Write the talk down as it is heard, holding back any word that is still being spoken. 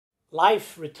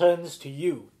Life Returns to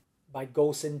You by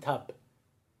Goh Sin Tub.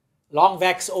 Long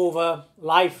vax over,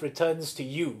 life returns to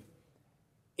you.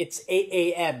 It's 8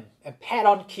 a.m. and pad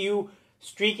on cue,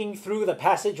 streaking through the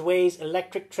passageways,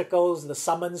 electric trickles, the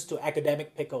summons to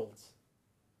academic pickles.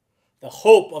 The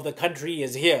hope of the country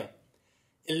is here.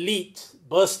 Elite,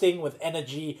 bursting with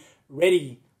energy,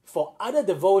 ready for utter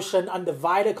devotion,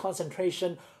 undivided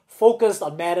concentration, focused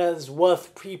on matters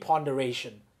worth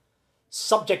preponderation.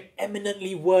 Subject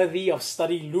eminently worthy of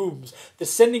study looms,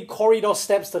 descending corridor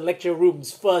steps to lecture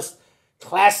rooms, first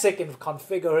classic in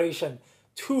configuration,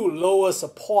 two lower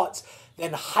supports,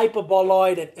 then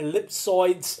hyperboloid and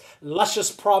ellipsoids,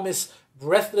 luscious promise,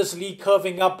 breathlessly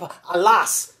curving up,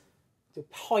 alas, to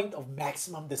point of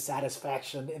maximum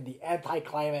dissatisfaction in the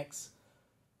anticlimax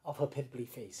of her pimply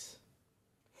face.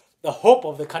 The hope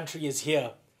of the country is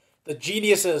here. The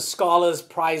geniuses, scholars,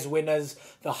 prize winners,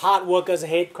 the hard workers,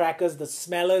 hate crackers, the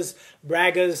smellers,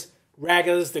 braggers,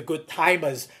 raggers, the good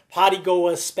timers,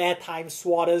 partygoers, spare time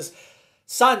swatters,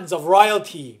 sons of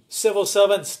royalty, civil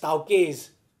servants, taukees,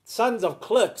 sons of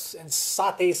clerks and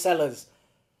satay sellers,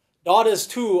 daughters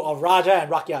too of Raja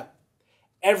and Rakyat,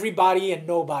 everybody and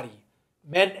nobody,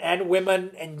 men and women,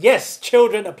 and yes,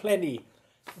 children aplenty,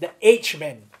 the H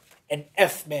men and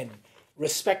F men,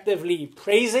 respectively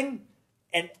praising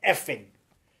and effing,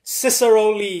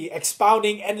 Cicero-ly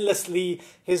expounding endlessly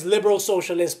his liberal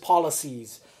socialist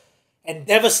policies, and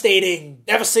devastating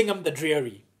Devasingham the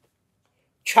Dreary.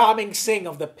 Charming Singh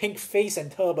of the pink face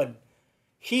and turban,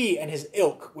 he and his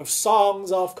ilk, with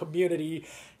songs of community,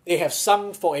 they have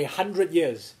sung for 100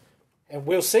 years, and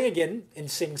will sing again in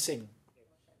Sing Sing.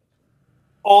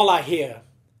 All are here,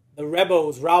 the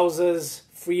rebels, rousers,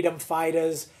 freedom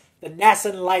fighters, the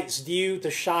nascent lights due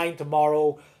to shine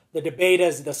tomorrow, the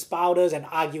debaters, the spouters and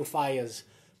argufiers,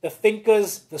 the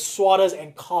thinkers, the swatters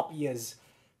and copiers,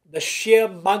 the sheer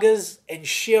muggers and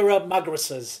shearer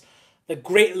mugresses, the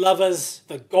great lovers,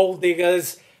 the gold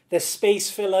diggers, the space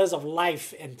fillers of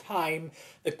life and time,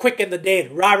 the quick and the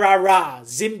dead, rah-rah-rah,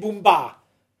 zim-boom-ba.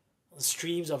 The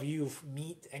streams of youth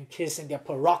meet and kiss in their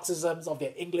paroxysms of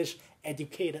their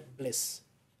English-educated bliss.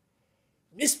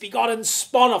 Misbegotten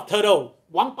spawn of turtle,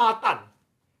 wang pa tan.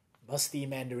 Musty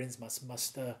mandarins must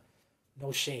muster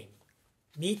no shame.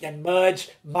 Meet and merge,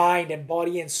 mind and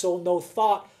body and soul, no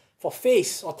thought for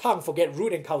face or tongue. Forget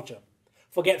root and culture.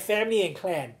 Forget family and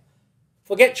clan.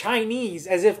 Forget Chinese,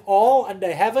 as if all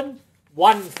under heaven,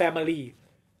 one family.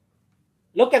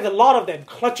 Look at the lot of them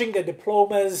clutching their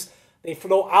diplomas. They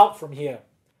flow out from here.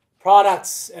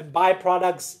 Products and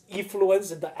byproducts, effluence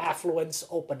into affluence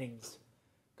openings.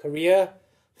 Career,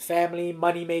 family,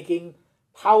 money-making,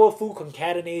 powerful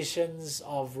concatenations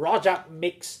of Rajak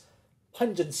mix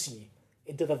pungency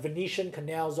into the Venetian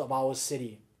canals of our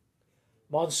city.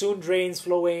 Monsoon drains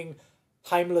flowing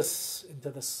timeless into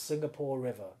the Singapore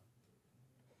River.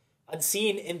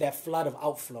 Unseen in that flood of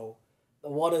outflow, the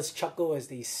waters chuckle as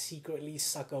they secretly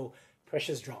suckle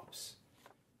precious drops,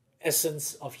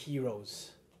 essence of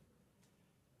heroes.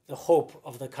 The hope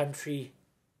of the country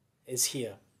is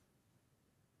here.